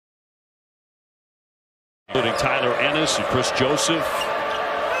Including Tyler Ennis and Chris Joseph,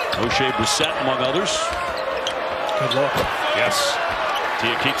 O'Shea Brissett, among others. Good look. Yes.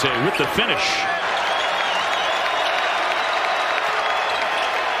 Diakite with the finish.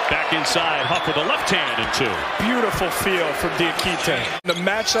 Back inside, Huff with a left hand and two. Beautiful feel from Diakite. The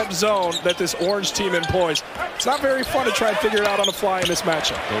matchup zone that this orange team employs. It's not very fun to try and figure it out on the fly in this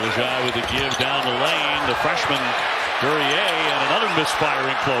matchup. Cavaliers with the give down the lane. The freshman, Guerrier, and another misfire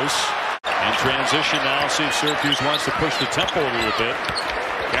in close. In transition now, see if Syracuse wants to push the tempo a little bit.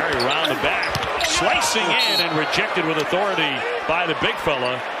 Carry around the back. Slicing in and rejected with authority by the big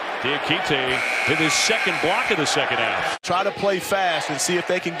fella. Diakite with his second block of the second half. Try to play fast and see if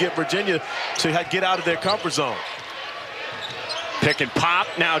they can get Virginia to get out of their comfort zone. Pick and pop.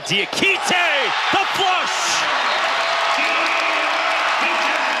 Now Diakite, the flush.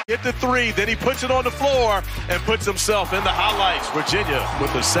 Get the three, then he puts it on the floor and puts himself in the highlights. Virginia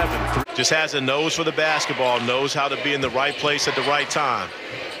with the 7-3. Just has a nose for the basketball, knows how to be in the right place at the right time.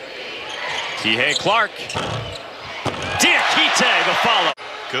 Kihei Clark. Diakite, the follow.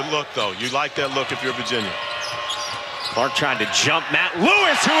 Good look, though. You like that look if you're Virginia. Clark trying to jump Matt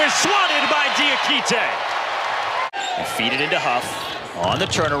Lewis, who is swatted by Diakite. And feed it into Huff on the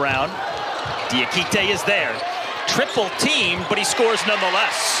turnaround. Diakite is there. Triple team, but he scores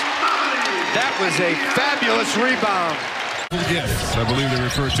nonetheless. That was a fabulous rebound. Yes, I believe they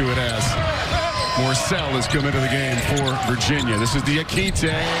refer to it as. Morcell has come into the game for Virginia. This is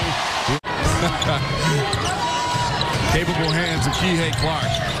Diakite. Capable hands of Kihei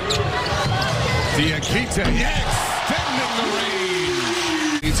Clark. Diakite extending the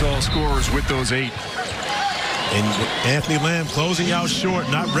range. Leads all scorers with those 8. And Anthony Lamb closing out short,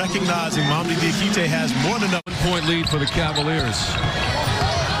 not recognizing Mamdi Diakite has more than enough. 1-point lead for the Cavaliers.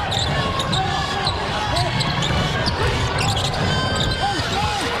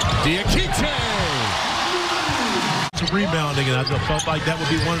 Diakite! Rebounding, and I felt like that would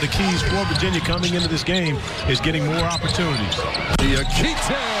be one of the keys for Virginia coming into this game, is getting more opportunities.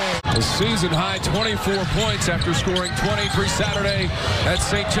 Diakite, a season-high 24 points after scoring 23 Saturday at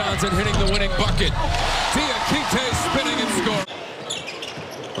St. John's and hitting the winning bucket. Diakite spinning and scoring.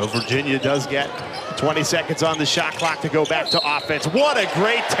 Well, Virginia does get 20 seconds on the shot clock to go back to offense. What a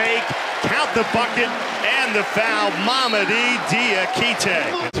great take. Count the bucket and the foul. Mamadi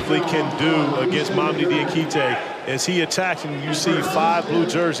Diakite. Can do against Mamdi Diakite as he attacks, and you see 5 blue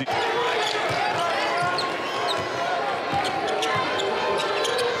jerseys.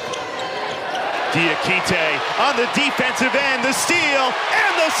 Diakite on the defensive end, the steal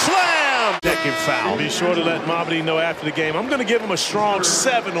and the slam. Second foul. Be sure to let Mamadi know after the game. I'm going to give him a strong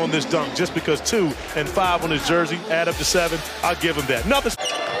 7 on this dunk, just because 2 and 5 on his jersey add up to 7. I'll give him that. Nothing.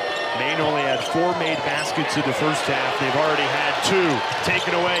 Maine only had 4 made baskets in the first half. They've already had 2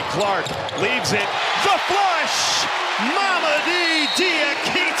 taken away. Clark leaves it. The flush! Mamadi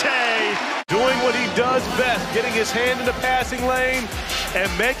Diakite! Doing what he does best, getting his hand in the passing lane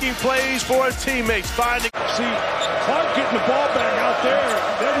and making plays for his teammates. Finding. See, Clark getting the ball back out there.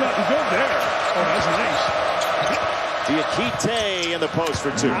 There's nothing good there. Oh, that's nice. Diakite in the post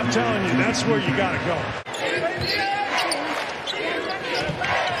for 2. I'm telling you, that's where you got to go.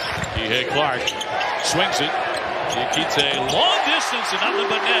 Kihei Clark swings it. Diakite long distance and nothing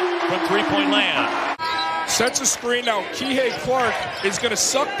but net from three-point land. Sets a screen now. Kihei Clark is going to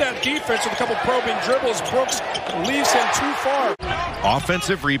suck that defense with a couple probing dribbles. Brooks leaves him too far.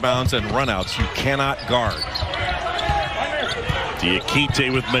 Offensive rebounds and runouts you cannot guard.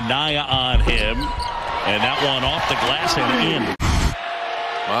 Diakite with Minaya on him. And that one off the glass and in.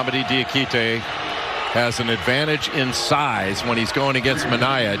 Mamadi Diakite has an advantage in size when he's going against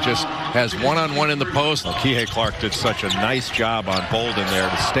Minaya. Just has one-on-one in the post. Kihei Clark did such a nice job on Bolden there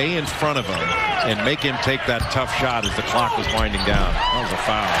to stay in front of him and make him take that tough shot as the clock was winding down. That was a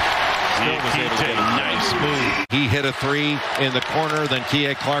foul. Diakite, nice move. He hit a 3 in the corner, then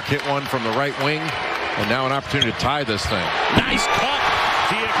Kihei Clark hit one from the right wing, and now an opportunity to tie this thing. Nice cut.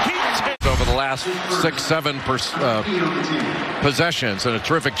 Diakite. Over the last 6-7 possessions, and a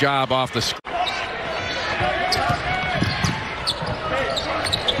terrific job off the screen.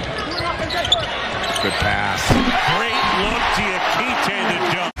 Good pass. Great look. Diakite the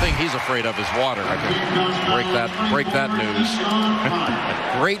jump. I think he's afraid of his water. I can break that news.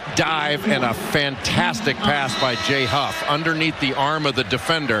 Great dive and a fantastic pass by Jay Huff underneath the arm of the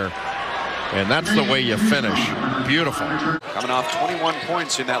defender. And that's the way you finish. Beautiful. Coming off 21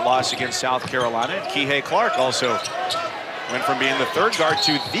 points in that loss against South Carolina. And Kihei Clark also went from being the 3rd guard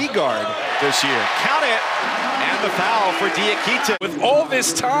to the guard this year. Count it. And the foul for Diakite. With all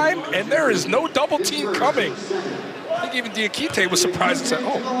this time, and there is no double team coming. I think even Diakite was surprised and said,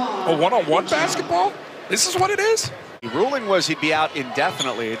 oh, a one-on-one basketball? This is what it is? The ruling was he'd be out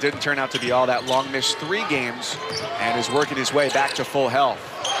indefinitely. It didn't turn out to be all that long. Missed 3 games and is working his way back to full health.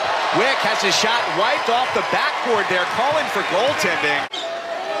 Wick has his shot wiped off the backboard there, calling for goaltending.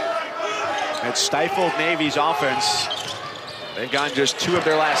 It stifled Navy's offense. They've gotten just 2 of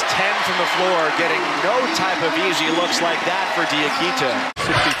their last 10 from the floor, getting no type of easy looks like that for Diakite.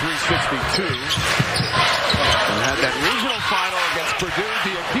 63-62. And had that regional final against Purdue.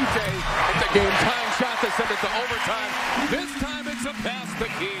 Diakite hit the game-tying shot to send it to overtime. This time it's a pass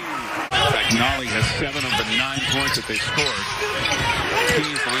the key. In fact, Nolly has 7 of the 9 points that they scored.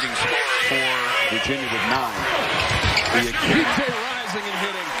 He's the leading scorer for Virginia with 9. Diakite rising and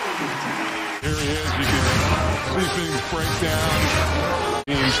hitting. Here he is. You can see things break down.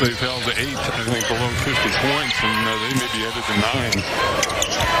 Teams they've held to 8, I think, below 50 points, and they may be headed to 9.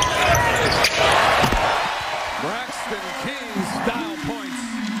 Braxton Key's style points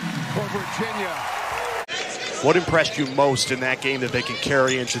for Virginia. What impressed you most in that game that they can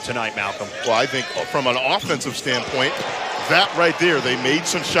carry into tonight, Malcolm? Well, I think from an offensive standpoint, that right there, they made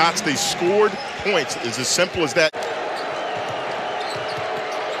some shots, they scored points. It's as simple as that.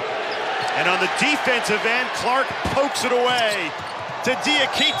 And on the defensive end, Clark pokes it away to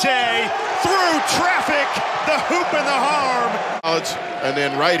Diakite through traffic, the hoop and the harm. And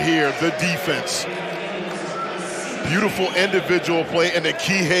then right here, the defense. Beautiful individual play, and then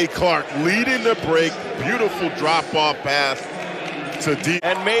Kihei Clark leading the break. Beautiful drop-off pass to D.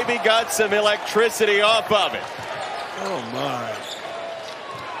 And maybe got some electricity off of it. Oh, my.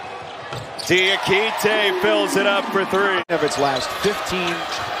 Diakite fills it up for 3. Of its last 15,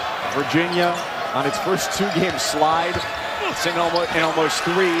 Virginia on its first 2-game slide in almost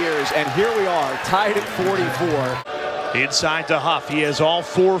 3 years. And here we are, tied at 44. Inside to Huff. He has all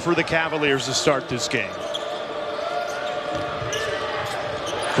 4 for the Cavaliers to start this game.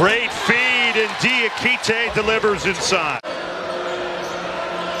 Great feed, and Diakite delivers inside.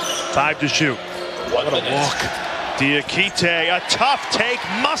 5 to shoot. What a walk. Diakite, a tough take,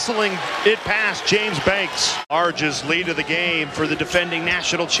 muscling it past James Banks. Largest lead of the game for the defending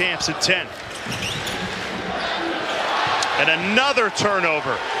national champs at 10. And another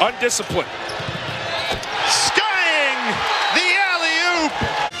turnover. Undisciplined. Skying the alley-oop.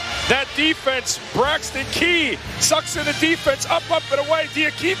 That defense, Braxton Key sucks in the defense, up, and away.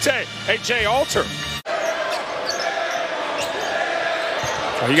 Diakite. Hey, Jay Alter.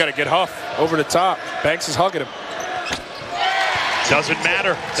 Oh, you got to get Huff over the top. Banks is hugging him. Doesn't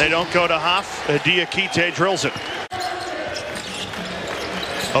matter. They don't go to Huff. Diakite drills it.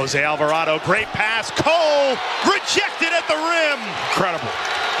 Jose Alvarado, great pass. Cole rejected at the rim. Incredible.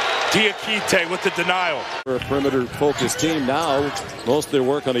 Diakite with the denial. For a perimeter-focused team now, most of their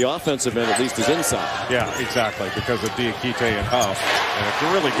work on the offensive end, at least, is inside. Yeah, exactly, because of Diakite and Huff. And it's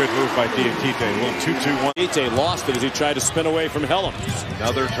a really good move by Diakite. A little 2-2-1. Diakite lost it as he tried to spin away from Hellam.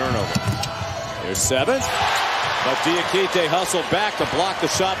 Another turnover. There's 7. But Diakite hustled back to block the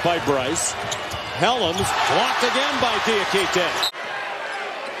shot by Bryce. Hellam's blocked again by Diakite.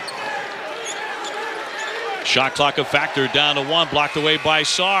 Shot clock a factor, down to 1, blocked away by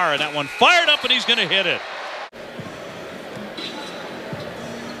Sarr, and that one fired up, and he's going to hit it.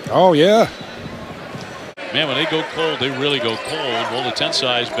 Oh, yeah. Man, when they go cold, they really go cold. Well, the 10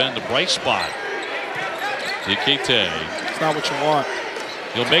 size been the bright spot. Diakite. It's not what you want.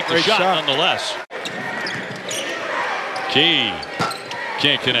 He'll make the shot nonetheless. Key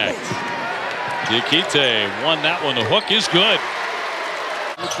can't connect. Diakite won that one. The hook is good.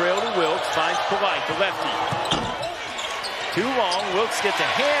 Trail to Wilkes, finds Provide, the lefty. Too long, Wilkes gets a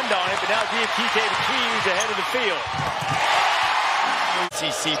hand on it, but now Diakite the keys ahead of the field.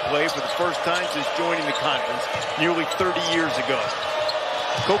 ACC play for the first time since joining the conference nearly 30 years ago.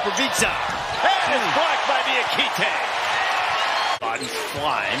 Koprivica, and it's blocked by Diakite. Body's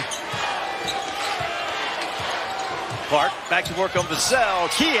flying. Clark back to work on Vassell.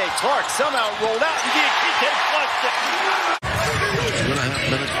 Kihei Clark somehow rolled out, and Diakite flushed it. 2.5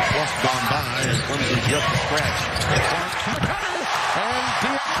 minutes plus gone by, and Clemson just scratched. And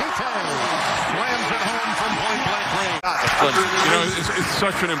Diakite slams it home from point-blank range. You know, it's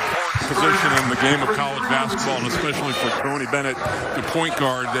such an important position in the game of college basketball, and especially for Tony Bennett, the point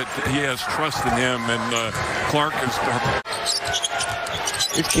guard, that he has trust in him, and Clark is...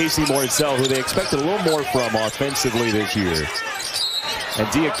 It's Casey Morcell, who they expected a little more from offensively this year. And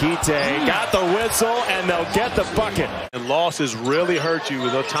Diakite got the whistle, and they'll get the bucket. And losses really hurt you.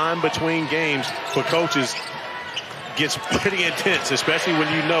 The time between games for coaches gets pretty intense, especially when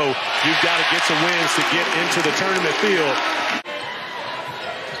you know you've got to get some wins to get into the tournament field.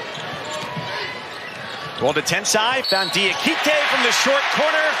 Rolled to 10 side, found Diakite from the short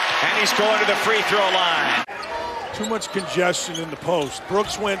corner, and he's going to the free throw line. Too much congestion in the post.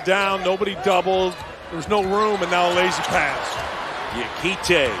 Brooks went down, nobody doubled. There was no room, and now a lazy pass.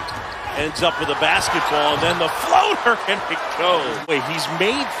 Diakite ends up with a basketball, and then the floater, and it goes. Wait, he's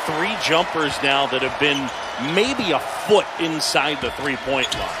made 3 jumpers now that have been maybe a foot inside the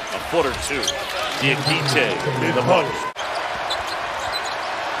three-point line, a foot or 2. Diakite in the post.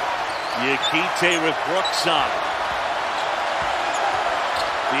 Diakite with Brooks on it.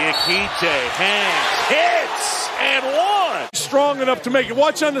 Diakite hangs, hits, and one. Strong enough to make it.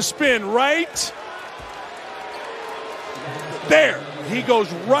 Watch on the spin, right? There. He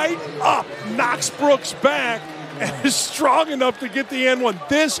goes right up, knocks Brooks back, and is strong enough to get the N1.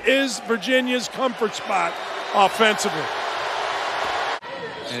 This is Virginia's comfort spot offensively.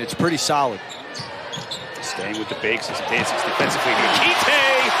 And it's pretty solid. Staying with the bigs as he dances defensively.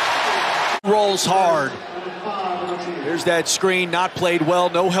 Diakite rolls hard. There's that screen, not played well,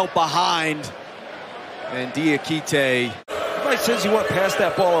 no help behind. And Diakite. Everybody says you want to pass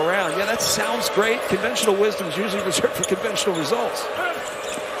that ball around. Yeah, that sounds great. Conventional wisdom is usually reserved for conventional results.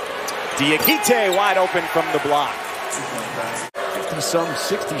 Diakite wide open from the block. 50-some,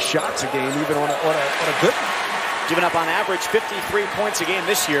 60 shots a game, even on a good one. Giving up on average 53 points a game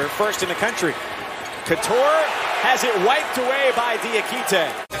this year, first in the country. Couture has it wiped away by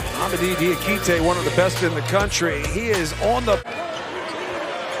Diakite. Mamadi Diakite, one of the best in the country. He is on the...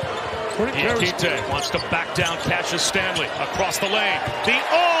 Diakite wants to back down Cassius Stanley across the lane. The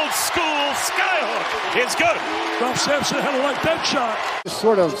old school skyhook is good. Ralph Sampson had to like that shot.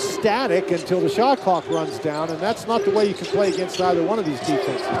 Sort of static until the shot clock runs down, and that's not the way you can play against either one of these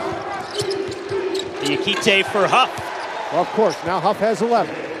defenses. Diakite for Huff. Well, of course, now Huff has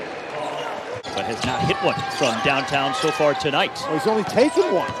 11. But has not hit one from downtown so far tonight. Well, he's only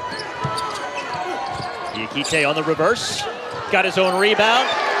taken one. Diakite on the reverse. Got his own rebound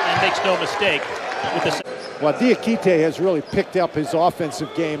and makes no mistake with the... Well, Diakite has really picked up his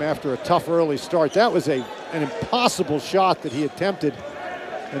offensive game after a tough early start. That was an impossible shot that he attempted,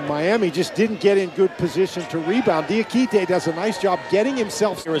 and Miami just didn't get in good position to rebound. Diakite does a nice job getting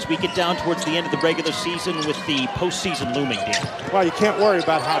himself... As we get down towards the end of the regular season with the postseason looming, Dan. Well, you can't worry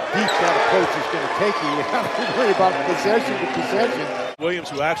about how deep that approach is going to take you. You have to worry about possession to possession. Williams,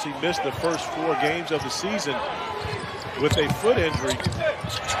 who actually missed the first 4 games of the season with a foot injury.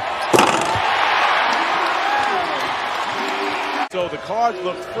 So the cards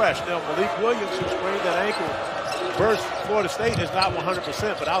look fresh. Now, Malik Williams, who sprained that ankle, versus Florida State is not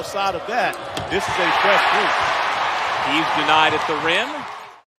 100%, but outside of that, this is a fresh group. He's denied at the rim.